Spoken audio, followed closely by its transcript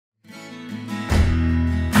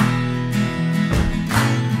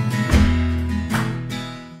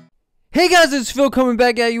Hey guys, it's Phil coming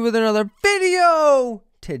back at you with another video.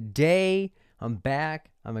 Today, I'm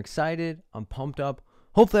back. I'm excited. I'm pumped up.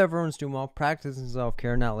 Hopefully everyone's doing well. Practicing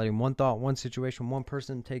self-care, not letting one thought, one situation, one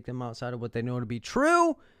person take them outside of what they know to be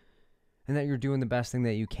true. And that you're doing the best thing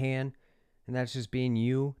that you can. And that's just being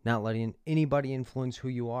you, not letting anybody influence who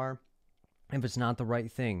you are if it's not the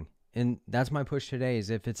right thing. And that's my push today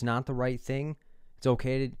is if it's not the right thing, it's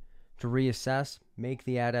okay to reassess, make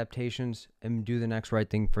the adaptations, and do the next right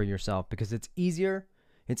thing for yourself. Because it's easier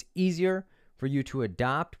for you to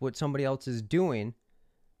adopt what somebody else is doing.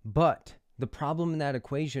 But the problem in that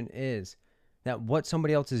equation is that what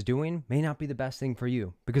somebody else is doing may not be the best thing for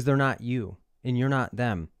you because they're not you and you're not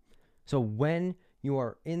them. So when you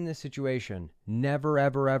are in this situation, never,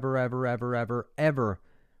 ever, ever, ever, ever, ever, ever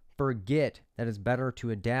forget that it's better to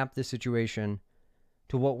adapt the situation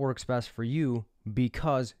to what works best for you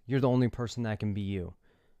because you're the only person that can be you.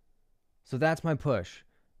 So that's my push.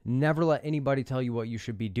 Never let anybody tell you what you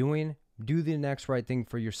should be doing. Do the next right thing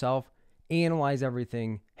for yourself. Analyze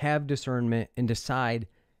everything. Have discernment and decide,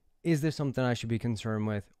 is this something I should be concerned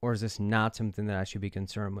with or is this not something that I should be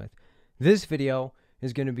concerned with? This video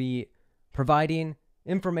is going to be providing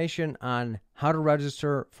information on how to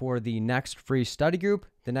register for the next free study group.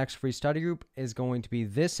 The next free study group is going to be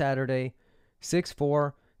this Saturday,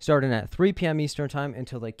 6/4, starting at 3 p.m. Eastern time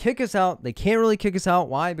until they kick us out. They can't really kick us out.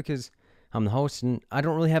 Why? Because I'm the host and I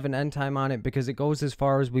don't really have an end time on it because it goes as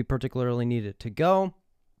far as we particularly need it to go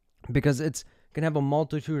because it's going to have a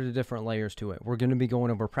multitude of different layers to it. We're going to be going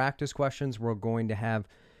over practice questions. We're going to have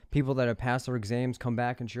people that have passed their exams come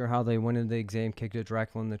back and share how they went into the exam, kicked it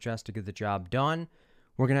directly in the chest to get the job done.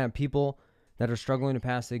 We're going to have people that are struggling to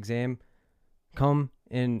pass the exam come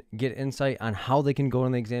and get insight on how they can go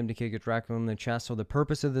in the exam to kick it directly in the chest. So the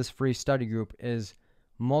purpose of this free study group is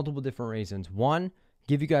multiple different reasons. One,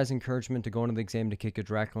 give you guys encouragement to go into the exam to kick it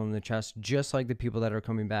directly in the chest, just like the people that are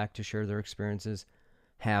coming back to share their experiences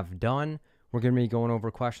have done. We're going to be going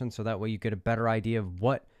over questions so that way you get a better idea of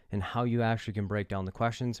what and how you actually can break down the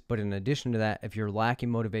questions. But in addition to that, if you're lacking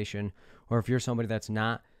motivation or if you're somebody that's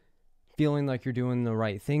not feeling like you're doing the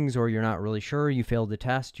right things or you're not really sure, you failed the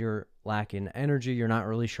test, you're lacking energy, you're not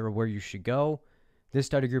really sure where you should go, this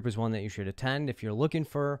study group is one that you should attend. If you're looking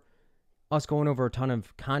for us going over a ton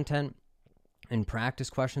of content and practice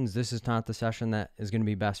questions, this is not the session that is going to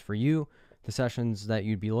be best for you. The sessions that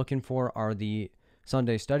you'd be looking for are the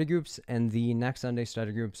Sunday study groups, and the next Sunday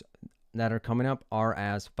study groups that are coming up are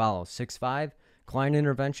as follows. 6/5, client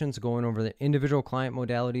interventions, going over the individual client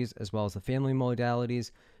modalities as well as the family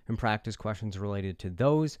modalities and practice questions related to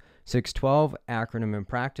those. 6/12, acronym and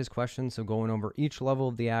practice questions, so going over each level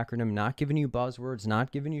of the acronym, not giving you buzzwords,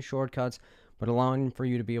 not giving you shortcuts, but allowing for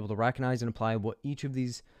you to be able to recognize and apply what each of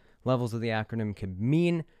these levels of the acronym could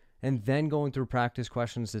mean, and then going through practice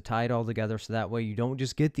questions to tie it all together so that way you don't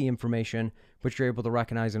just get the information, but you're able to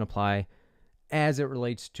recognize and apply as it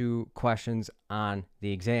relates to questions on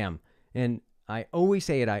the exam. And I always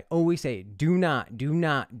say it, do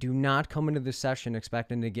not come into this session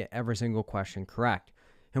expecting to get every single question correct.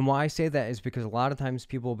 And why I say that is because a lot of times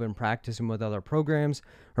people have been practicing with other programs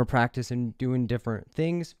or practicing doing different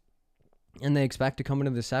things, and they expect to come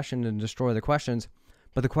into the session and destroy the questions.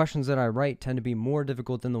 But the questions that I write tend to be more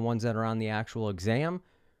difficult than the ones that are on the actual exam.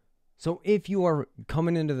 So if you are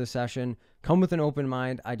coming into the session, come with an open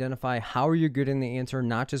mind, identify how you're getting the answer,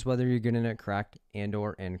 not just whether you're getting it correct and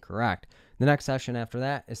or incorrect. The next session after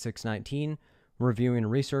that is 6/19, reviewing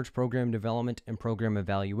research, program development, and program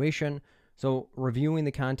evaluation. So reviewing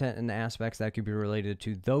the content and the aspects that could be related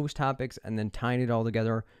to those topics and then tying it all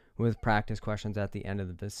together with practice questions at the end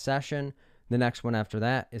of this session. The next one after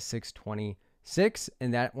that is 6/26,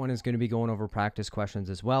 and that one is going to be going over practice questions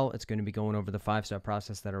as well. It's going to be going over the 5-step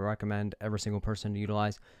process that I recommend every single person to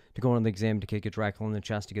utilize to go on the exam to kick it directly in the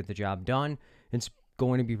chest to get the job done. It's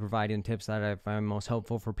going to be providing tips that I find most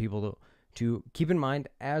helpful for people to keep in mind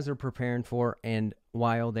as they're preparing for and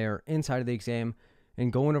while they're inside of the exam,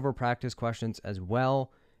 and going over practice questions as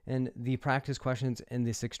well. And the practice questions in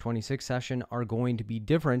the 6/26 session are going to be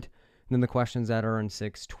different than the questions that are in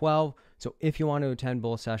 6/12. So if you want to attend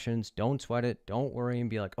both sessions, don't sweat it. Don't worry and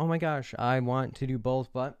be like, oh my gosh, I want to do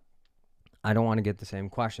both, but I don't want to get the same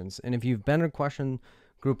questions. And if you've been in a question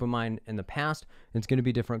group of mine in the past, it's going to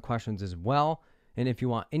be different questions as well. And if you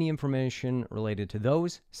want any information related to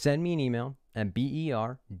those, send me an email at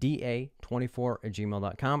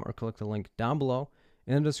berda24@gmail.com or click the link down below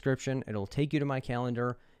in the description. It'll take you to my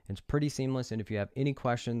calendar. It's pretty seamless. And if you have any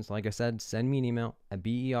questions, like I said, send me an email at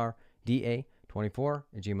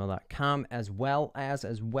berda24@gmail.com, as well as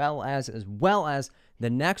the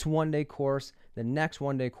next one-day course. The next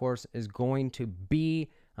one-day course is going to be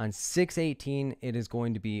On 6/18, it is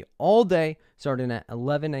going to be all day, starting at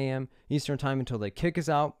 11 a.m. Eastern time until they kick us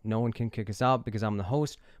out. No one can kick us out because I'm the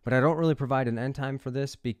host, but I don't really provide an end time for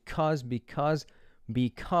this because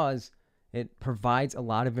it provides a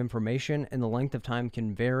lot of information and the length of time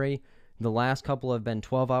can vary. The last couple have been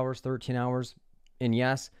 12 hours, 13 hours. And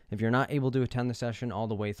yes, if you're not able to attend the session all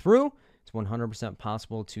the way through, it's 100%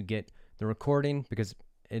 possible to get the recording because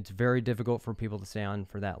it's very difficult for people to stay on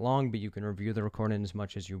for that long, but you can review the recording as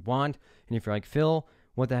much as you want. And if you're like, Phil,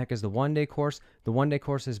 what the heck is the one-day course? The one-day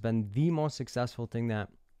course has been the most successful thing that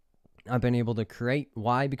I've been able to create.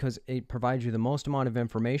 Why? Because it provides you the most amount of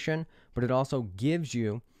information, but it also gives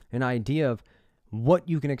you an idea of what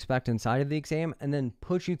you can expect inside of the exam and then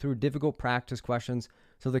puts you through difficult practice questions.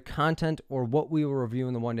 So the content or what we will review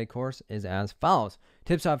in the one-day course is as follows.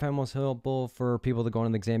 Tips I've found most helpful for people to go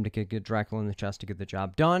on the exam to get Dracula in the chest to get the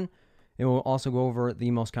job done. It will also go over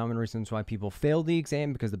the most common reasons why people fail the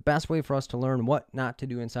exam, because the best way for us to learn what not to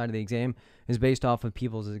do inside of the exam is based off of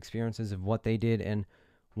people's experiences of what they did and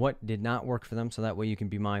what did not work for them. So that way you can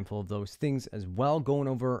be mindful of those things as well. Going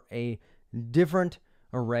over a different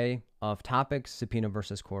array of topics: subpoena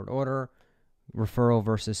versus court order, referral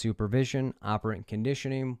versus supervision, operant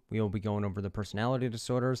conditioning. We will be going over the personality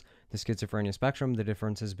disorders, the schizophrenia spectrum, the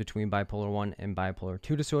differences between bipolar 1 and bipolar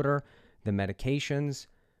 2 disorder, the medications.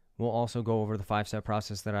 We'll also go over the 5-step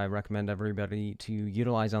process that I recommend everybody to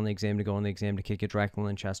utilize on the exam to go on the exam to get Dracula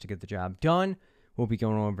in the chest to get the job done. We'll be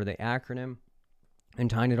going over the acronym and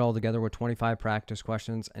tying it all together with 25 practice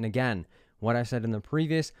questions. And again, what I said in the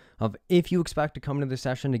previous of if you expect to come to the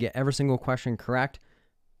session to get every single question correct,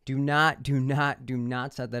 do not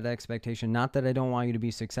set that expectation. Not that I don't want you to be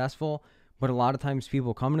successful, but a lot of times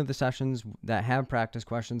people come into the sessions that have practice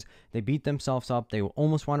questions, they beat themselves up, they will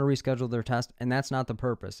almost want to reschedule their test, and that's not the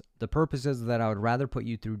purpose. The purpose is that I would rather put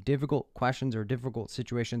you through difficult questions or difficult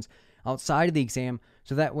situations outside of the exam,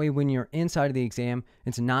 so that way when you're inside of the exam,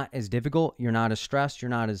 it's not as difficult, you're not as stressed, you're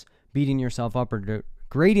not as beating yourself up or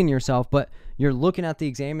grading yourself, but you're looking at the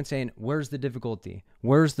exam and saying, where's the difficulty?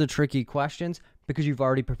 Where's the tricky questions? Because you've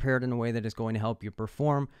already prepared in a way that is going to help you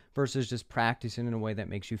perform versus just practicing in a way that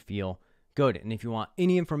makes you feel good. And if you want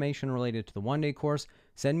any information related to the one-day course,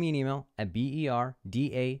 send me an email at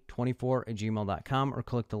berda24@gmail.com or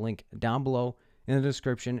click the link down below in the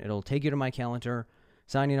description. It'll take you to my calendar.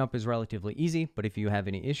 Signing up is relatively easy, but if you have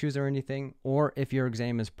any issues or anything, or if your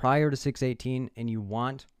exam is prior to 6/18 and you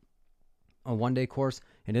want a one-day course,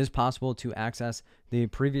 it is possible to access the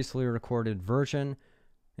previously recorded version.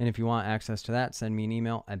 And if you want access to that, send me an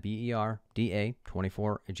email at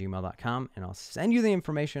berda24@gmail.com, and I'll send you the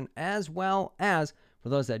information, as well as, for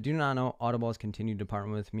those that do not know, Audible has continued to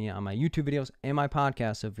partner with me on my YouTube videos and my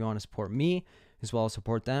podcast. So if you want to support me as well as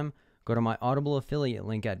support them, go to my Audible affiliate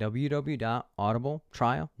link at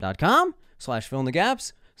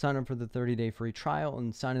www.audibletrial.com/fill-in-the-gaps. Sign up for the 30-day free trial,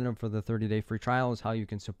 and signing up for the 30-day free trial is how you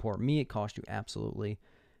can support me. It costs you absolutely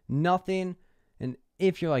nothing. And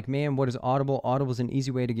if you're like, man, what is Audible? Audible is an easy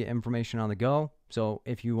way to get information on the go. So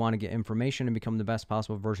if you want to get information and become the best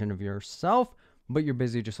possible version of yourself, but you're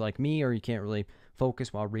busy just like me, or you can't really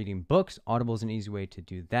focus while reading books, Audible is an easy way to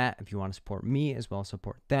do that. If you want to support me as well as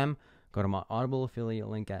support them, go to my Audible affiliate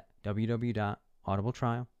link at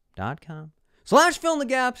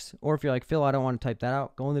www.audibletrial.com/fill-in-the-gaps. Or if you're like, Phil, I don't want to type that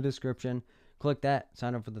out, go in the description, click that,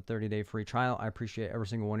 sign up for the 30-day free trial. I appreciate every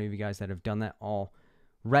single one of you guys that have done that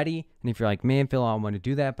already. And if you're like, man, Phil, I want to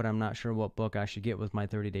do that, but I'm not sure what book I should get with my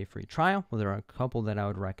 30-day free trial, well, there are a couple that I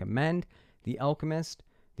would recommend: The Alchemist,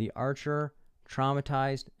 The Archer,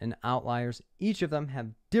 Traumatized, and Outliers. Each of them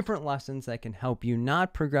have different lessons that can help you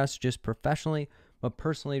not progress just professionally, but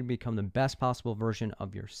personally to become the best possible version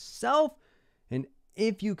of yourself. And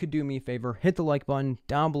if you could do me a favor, hit the like button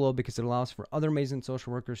down below, because it allows for other amazing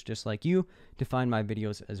social workers just like you to find my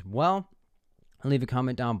videos as well. And leave a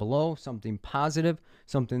comment down below, something positive,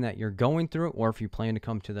 something that you're going through, or if you plan to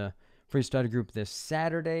come to the free study group this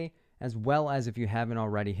Saturday, as well as if you haven't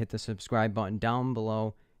already, hit the subscribe button down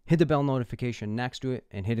below, hit the bell notification next to it,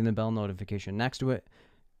 and hitting the bell notification next to it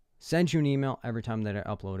sends you an email every time that I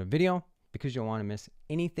upload a video, because you don't want to miss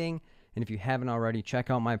anything. And if you haven't already, check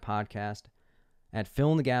out my podcast at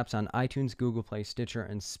Fill in the Gaps on iTunes, Google Play, Stitcher,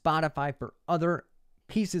 and Spotify for other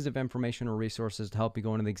pieces of information or resources to help you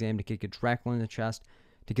go into the exam to get Dracula in the chest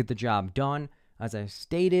to get the job done. As I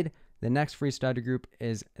stated, the next free study group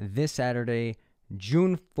is this Saturday,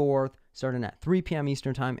 June 4th, starting at 3 p.m.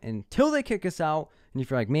 Eastern time until they kick us out. And if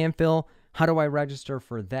you're like, man, Phil, how do I register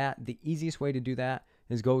for that? The easiest way to do that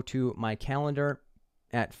is go to my calendar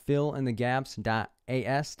at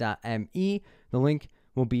fillinthegaps.as.me. The link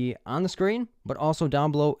will be on the screen, but also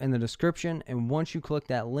down below in the description. And once you click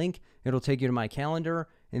that link, it'll take you to my calendar.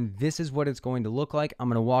 And this is what it's going to look like. I'm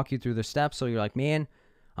going to walk you through the steps. So you're like, man,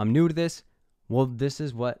 I'm new to this. Well, this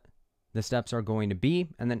is what the steps are going to be.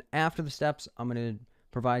 And then after the steps, I'm going to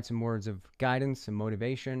provide some words of guidance and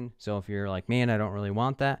motivation. So if you're like, man, I don't really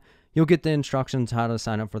want that, you'll get the instructions how to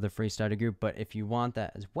sign up for the free study group. But if you want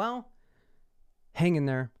that as well, hang in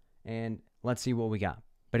there and let's see what we got.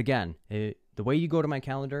 But again, the way you go to my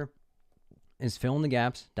calendar is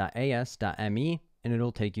fillinthegaps.as.me, and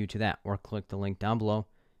it'll take you to that, or click the link down below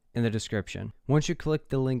in the description. Once you click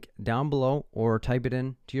the link down below or type it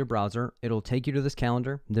in to your browser, it'll take you to this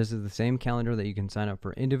calendar. This is the same calendar that you can sign up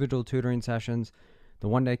for individual tutoring sessions, the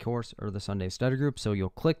one-day course, or the Sunday study group. So you'll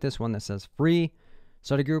click this one that says free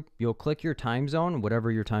study group. You'll click your time zone,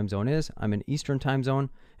 whatever your time zone is. I'm in Eastern time zone,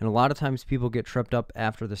 and a lot of times people get tripped up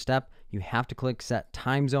after the step. You have to click set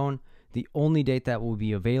time zone. The only date that will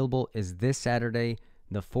be available is this Saturday,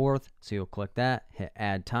 the 4th. So you'll click that, hit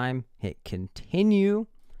add time, hit continue,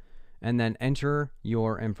 and then enter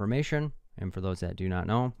your information. And for those that do not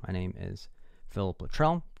know, my name is Philip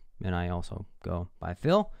Luttrell, and I also go by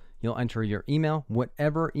Phil. You'll enter your email,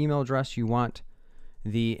 whatever email address you want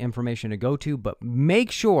the information to go to, but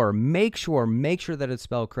make sure that it's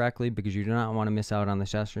spelled correctly, because you do not want to miss out on the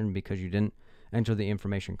session because you didn't enter the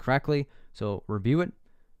information correctly. So review it,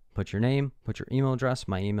 put your name, put your email address.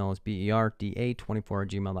 My email is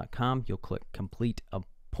berda24@gmail.com. You'll click complete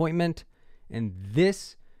appointment, and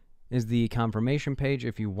this is the confirmation page.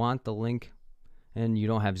 If you want the link and you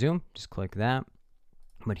don't have Zoom, just click that.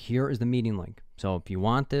 But here is the meeting link. So if you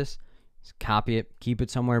want this, just copy it, keep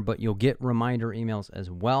it somewhere, but you'll get reminder emails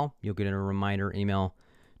as well. You'll get a reminder email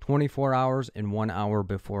 24 hours and 1 hour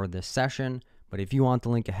before this session. But if you want the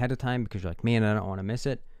link ahead of time because you're like, man, I don't want to miss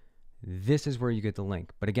it, this is where you get the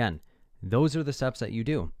link. But again, those are the steps that you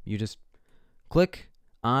do. You just click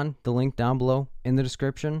on the link down below in the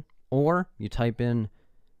description, or you type in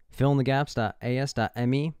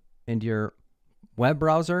fillinthegaps.as.me into your web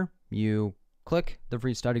browser. You click the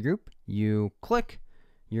free study group. You click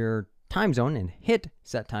your time zone and hit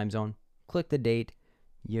set time zone. Click the date.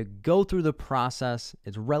 You go through the process.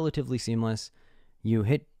 It's relatively seamless. You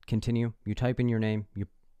hit continue. You type in your name. You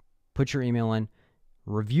put your email in.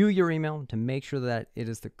 Review your email to make sure that it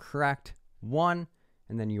is the correct one,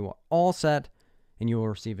 and then you are all set, and you will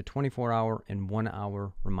receive a 24-hour and 1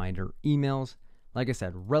 hour reminder emails. Like I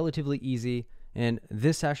said, relatively easy. And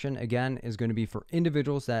this session, again, is going to be for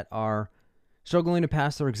individuals that are struggling to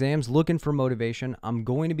pass their exams, looking for motivation. I'm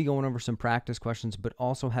going to be going over some practice questions, but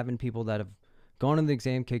also having people that have gone to the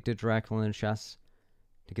exam, kicked it directly in the chest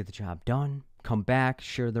to get the job done, come back,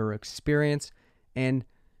 share their experience, and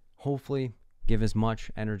hopefully give as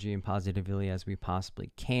much energy and positivity as we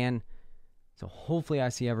possibly can. So hopefully I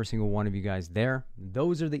see every single one of you guys there.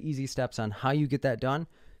 Those are the easy steps on how you get that done.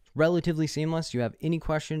 It's relatively seamless. If you have any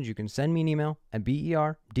questions, you can send me an email at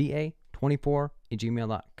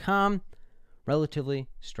berda24@gmail.com. Relatively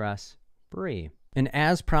stress-free. And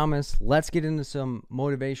as promised, let's get into some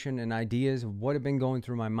motivation and ideas of what have been going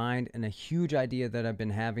through my mind. And a huge idea that I've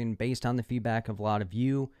been having based on the feedback of a lot of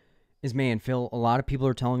you is, man, Phil, a lot of people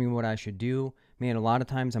are telling me what I should do. Man, a lot of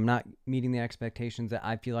times I'm not meeting the expectations that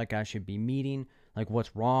I feel like I should be meeting. Like,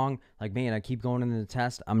 what's wrong? Like, man, I keep going into the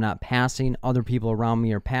test. I'm not passing. Other people around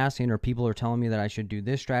me are passing, or people are telling me that I should do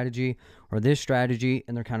this strategy or this strategy,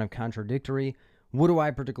 and they're kind of contradictory. What do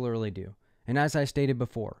I particularly do? And as I stated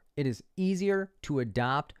before, it is easier to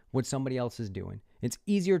adopt what somebody else is doing. It's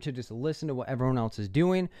easier to just listen to what everyone else is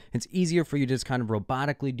doing. It's easier for you to just kind of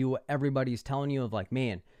robotically do what everybody's telling you of, like,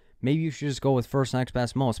 man, maybe you should just go with first, next,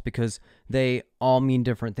 best, most, because they all mean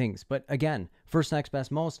different things. But again, first, next, best,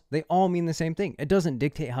 most, they all mean the same thing. It doesn't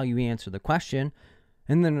dictate how you answer the question.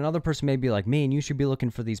 And then another person may be like, man, you should be looking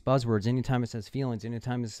for these buzzwords. Anytime it says feelings,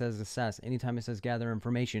 anytime it says assess, anytime it says gather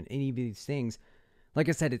information, any of these things. Like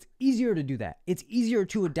I said, it's easier to do that. It's easier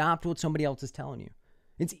to adopt what somebody else is telling you.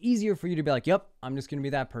 It's easier for you to be like, yep, I'm just going to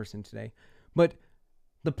be that person today. But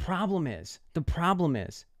the problem is,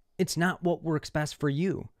 it's not what works best for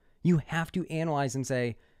you. You have to analyze and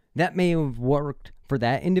say, that may have worked for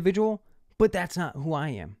that individual, but that's not who I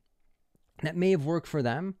am. That may have worked for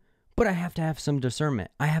them, but I have to have some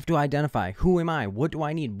discernment. I have to identify, who am I? What do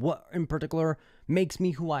I need? What in particular makes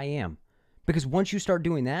me who I am? Because once you start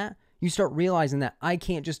doing that, you start realizing that I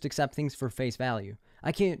can't just accept things for face value.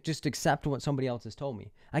 I can't just accept what somebody else has told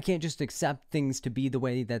me. I can't just accept things to be the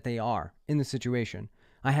way that they are in the situation.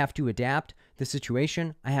 I have to adapt the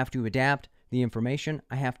situation. I have to adapt the information.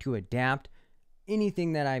 I have to adapt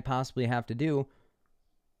anything that I possibly have to do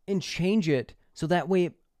and change it so that way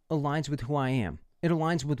it aligns with who I am. It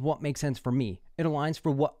aligns with what makes sense for me. It aligns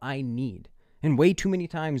for what I need. And way too many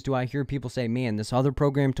times do I hear people say, man, this other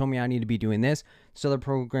program told me I need to be doing this. This other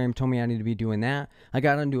program told me I need to be doing that. I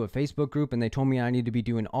got into a Facebook group and they told me I need to be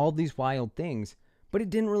doing all these wild things, but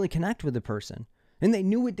it didn't really connect with the person. And they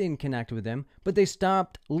knew it didn't connect with them, but they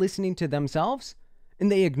stopped listening to themselves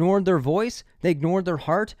and they ignored their voice. They ignored their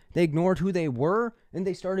heart. They ignored who they were, and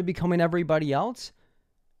they started becoming everybody else.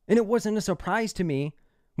 And it wasn't a surprise to me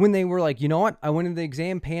when they were like, you know what? I went into the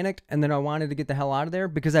exam, panicked, and then I wanted to get the hell out of there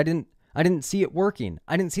because I didn't see it working.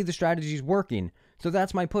 I didn't see the strategies working. So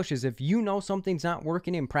that's my push is if you know something's not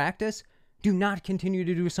working in practice, do not continue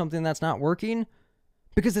to do something that's not working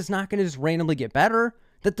because it's not going to just randomly get better.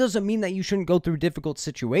 That doesn't mean that you shouldn't go through difficult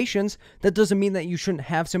situations. That doesn't mean that you shouldn't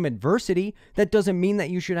have some adversity. That doesn't mean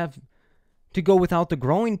that you should have to go without the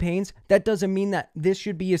growing pains. That doesn't mean that this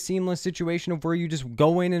should be a seamless situation of where you just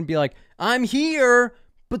go in and be like, I'm here.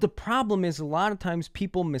 But the problem is a lot of times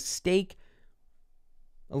people mistake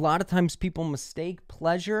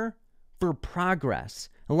pleasure for progress.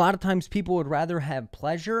 A lot of times people would rather have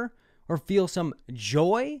pleasure or feel some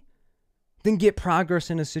joy than get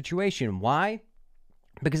progress in a situation. Why?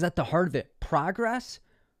 Because at the heart of it, progress,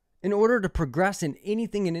 in order to progress in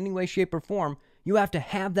anything in any way, shape, or form, you have to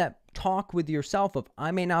have that talk with yourself of,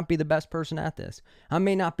 I may not be the best person at this. I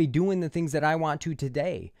may not be doing the things that I want to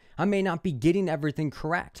today. I may not be getting everything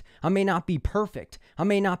correct. I may not be perfect. I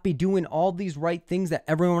may not be doing all these right things that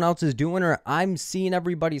everyone else is doing, or I'm seeing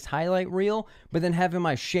everybody's highlight reel, but then having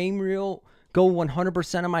my shame reel go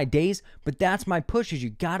 100% of my days. But that's my push is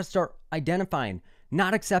you got to start identifying,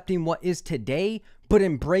 not accepting what is today, but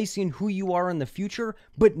embracing who you are in the future,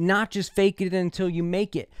 but not just faking it until you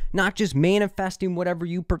make it, not just manifesting whatever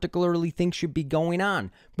you particularly think should be going on,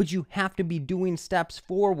 but you have to be doing steps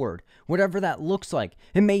forward, whatever that looks like.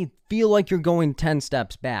 It may feel like you're going 10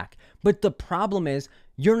 steps back, but the problem is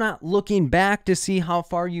you're not looking back to see how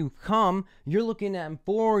far you've come. You're looking at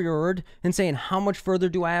forward and saying, how much further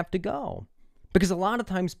do I have to go? Because a lot of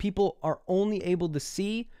times people are only able to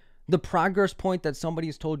see the progress point that somebody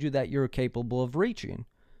has told you that you're capable of reaching.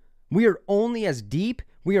 We are only as deep,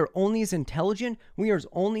 we are only as intelligent, we are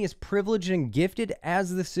only as privileged and gifted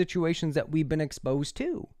as the situations that we've been exposed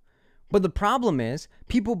to. But the problem is,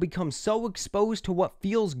 people become so exposed to what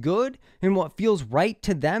feels good and what feels right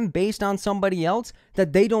to them based on somebody else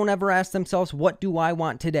that they don't ever ask themselves, what do I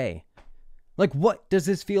want today? Like, what does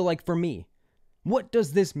this feel like for me? What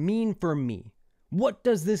does this mean for me? What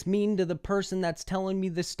does this mean to the person that's telling me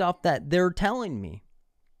the stuff that they're telling me?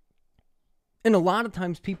 And a lot of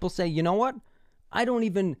times people say, you know what? I don't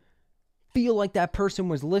even feel like that person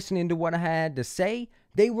was listening to what I had to say.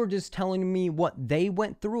 They were just telling me what they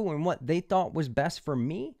went through and what they thought was best for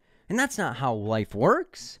me. And that's not how life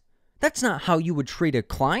works. That's not how you would treat a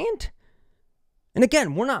client. And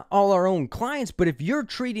again, we're not all our own clients, but if you're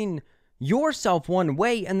treating yourself one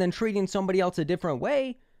way and then treating somebody else a different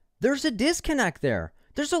way, there's a disconnect there.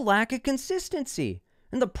 There's a lack of consistency.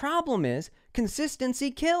 And the problem is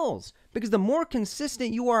consistency kills, because the more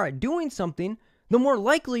consistent you are at doing something, the more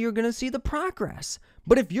likely you're going to see the progress.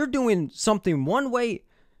 But if you're doing something one way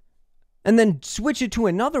and then switch it to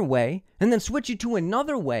another way, and then switch it to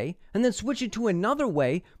another way, and then switch it to another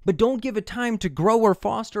way, but don't give it time to grow or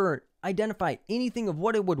foster or identify anything of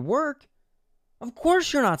what it would work, of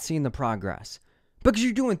course you're not seeing the progress. Because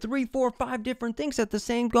you're doing 3, 4, 5 different things at the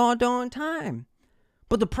same goddamn time.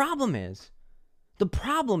 But the problem is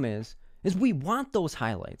we want those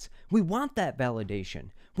highlights. We want that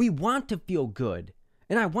validation. We want to feel good.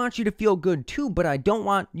 And I want you to feel good too, but I don't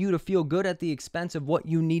want you to feel good at the expense of what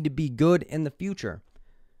you need to be good in the future.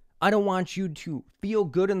 I don't want you to feel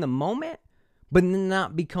good in the moment, but then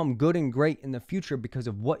not become good and great in the future because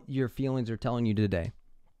of what your feelings are telling you today.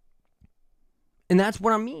 And that's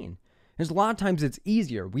what I mean. There's a lot of times it's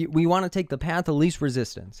easier. We want to take the path of least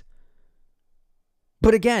resistance.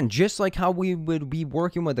 But again, just like how we would be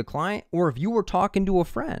working with a client, or if you were talking to a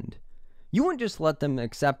friend, you wouldn't just let them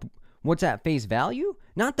accept what's at face value.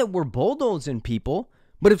 Not that we're bulldozing people,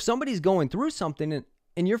 but if somebody's going through something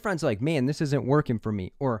and your friend's like, man, this isn't working for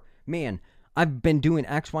me, or man, I've been doing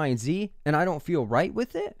X, Y, and Z and I don't feel right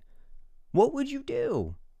with it, what would you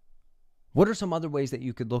do? What are some other ways that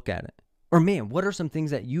you could look at it? Or man, what are some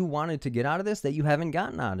things that you wanted to get out of this that you haven't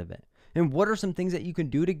gotten out of it? And what are some things that you can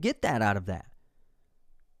do to get that out of that?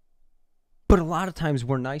 But a lot of times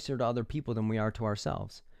we're nicer to other people than we are to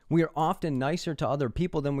ourselves. We are often nicer to other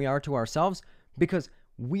people than we are to ourselves because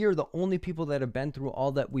we are the only people that have been through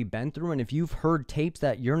all that we've been through. And if you've heard tapes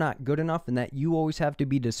that you're not good enough and that you always have to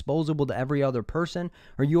be disposable to every other person,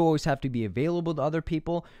 or you always have to be available to other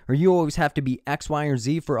people, or you always have to be X, Y, or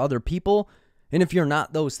Z for other people, And if you're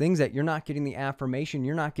not those things, that you're not getting the affirmation,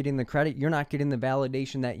 you're not getting the credit, you're not getting the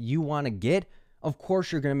validation that you want to get, of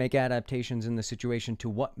course you're going to make adaptations in the situation to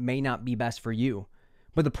what may not be best for you.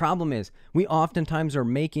 But the problem is, we oftentimes are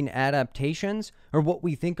making adaptations, or what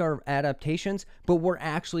we think are adaptations, but we're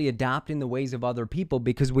actually adopting the ways of other people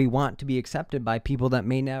because we want to be accepted by people that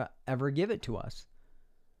may never ever give it to us.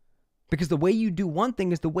 Because the way you do one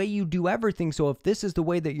thing is the way you do everything. So if this is the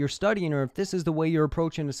way that you're studying, or if this is the way you're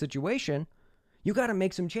approaching a situation, you got to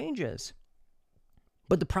make some changes.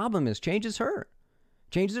 But the problem is, changes hurt.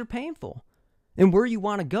 Changes are painful. And where you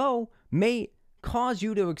want to go may cause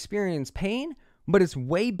you to experience pain, but it's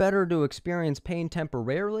way better to experience pain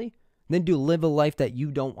temporarily than to live a life that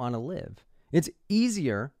you don't want to live. It's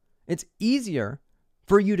easier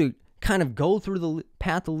for you to kind of go through the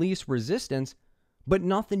path of least resistance, but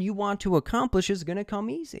nothing you want to accomplish is going to come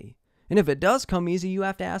easy. And if it does come easy, you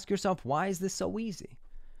have to ask yourself, why is this so easy?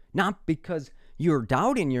 Not because you're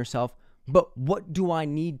doubting yourself, but what do I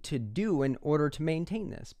need to do in order to maintain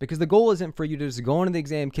this? Because the goal isn't for you to just go into the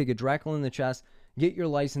exam, kick it directly in the chest, get your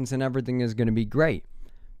license, and everything is going to be great.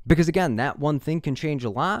 Because again, that one thing can change a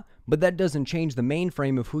lot, but that doesn't change the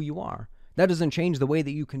mainframe of who you are. That doesn't change the way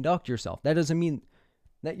that you conduct yourself. That doesn't mean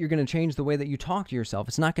that you're going to change the way that you talk to yourself.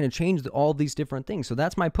 It's not going to change all these different things. So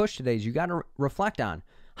that's my push today, is you got to reflect on,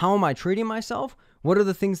 how am I treating myself? What are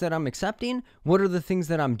the things that I'm accepting? What are the things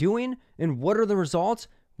that I'm doing? And what are the results?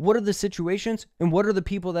 What are the situations? And what are the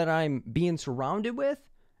people that I'm being surrounded with?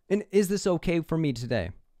 And is this okay for me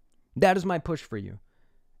today? That is my push for you.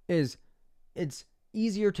 Is it's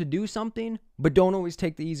easier to do something, but don't always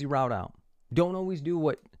take the easy route out. Don't always do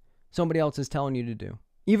what somebody else is telling you to do.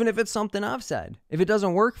 Even if it's something I've said. If it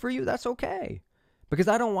doesn't work for you, that's okay. Because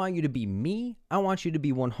I don't want you to be me. I want you to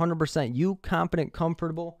be 100% you, confident,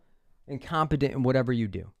 comfortable, and competent in whatever you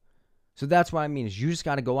do. So that's what I mean, is you just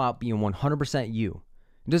got to go out being 100% you.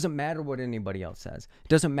 It doesn't matter what anybody else says. It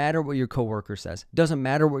doesn't matter what your coworker says. It doesn't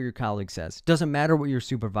matter what your colleague says. It doesn't matter what your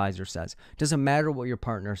supervisor says. It doesn't matter what your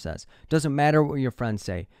partner says. It doesn't matter what your friends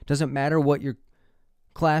say. It doesn't matter what your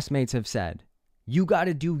classmates have said. You got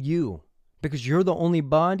to do you, because you're the only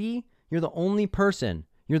body, you're the only person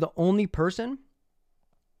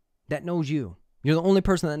that knows you. You're the only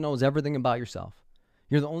person that knows everything about yourself.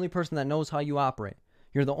 You're the only person that knows how you operate.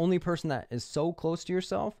 You're the only person that is so close to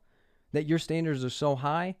yourself that your standards are so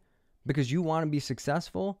high because you want to be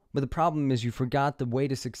successful. But the problem is, you forgot the way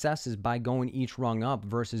to success is by going each rung up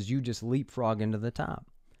versus you just leapfrog into the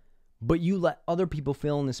top. But you let other people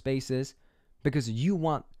fill in the spaces because you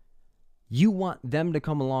want them to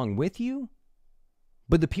come along with you.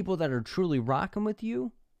 But the people that are truly rocking with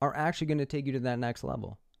you are actually going to take you to that next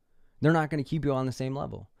level. They're not going to keep you on the same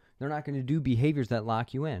level. They're not going to do behaviors that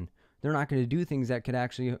lock you in. They're not going to do things that could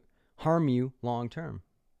actually harm you long term.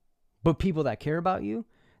 But people that care about you,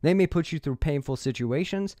 they may put you through painful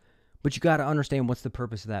situations, but you got to understand, what's the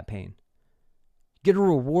purpose of that pain. Get a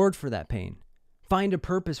reward for that pain. Find a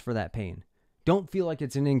purpose for that pain. Don't feel like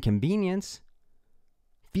it's an inconvenience.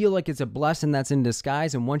 Feel like it's a blessing that's in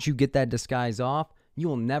disguise, and once you get that disguise off, you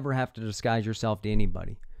will never have to disguise yourself to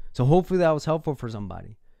anybody. So hopefully that was helpful for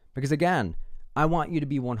somebody. Because again, I want you to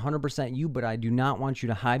be 100% you, but I do not want you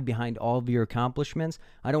to hide behind all of your accomplishments.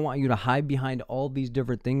 I don't want you to hide behind all these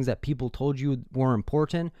different things that people told you were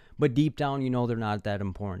important, but deep down you know they're not that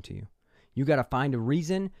important to you. You got to find a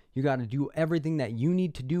reason. You got to do everything that you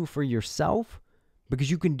need to do for yourself, because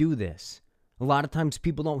you can do this. A lot of times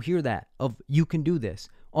people don't hear that, of you can do this.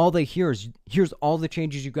 All they hear is, here's all the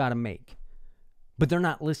changes you got to make. But they're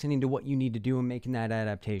not listening to what you need to do and making that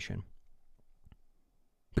adaptation.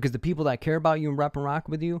 Because the people that care about you and rep and rock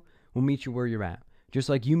with you will meet you where you're at. Just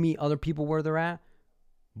like you meet other people where they're at,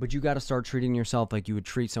 but you got to start treating yourself like you would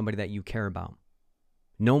treat somebody that you care about.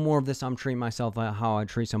 No more of this, I'm treating myself like how I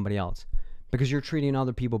treat somebody else. Because you're treating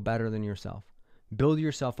other people better than yourself. Build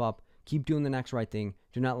yourself up. Keep doing the next right thing.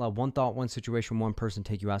 Do not let one thought, one situation, one person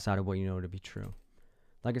take you outside of what you know to be true.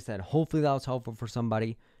 Like I said, hopefully that was helpful for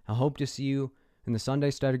somebody. I hope to see you in the Sunday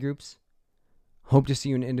study groups. Hope to see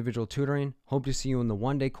you in individual tutoring. Hope to see you in the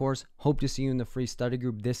one-day course. Hope to see you in the free study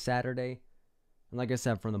group this Saturday. And like I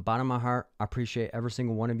said, from the bottom of my heart, I appreciate every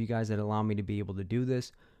single one of you guys that allow me to be able to do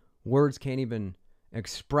this. Words can't even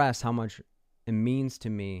express how much it means to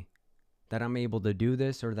me that I'm able to do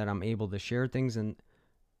this, or that I'm able to share things. And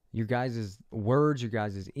your guys' words, your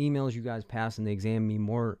guys' emails, you guys passing the exam mean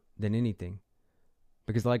more than anything.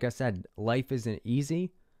 Because like I said, life isn't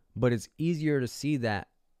easy, but it's easier to see that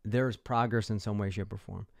there's progress in some way, shape, or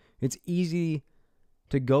form. It's easy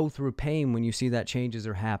to go through pain when you see that changes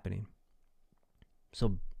are happening.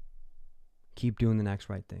 So keep doing the next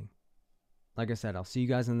right thing. Like I said, I'll see you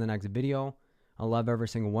guys in the next video. I love every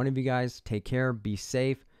single one of you guys. Take care. Be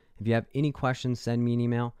safe. If you have any questions, send me an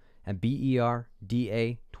email at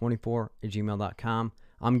berda24@gmail.com.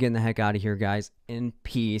 I'm getting the heck out of here, guys. In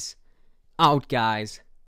peace. Out, guys.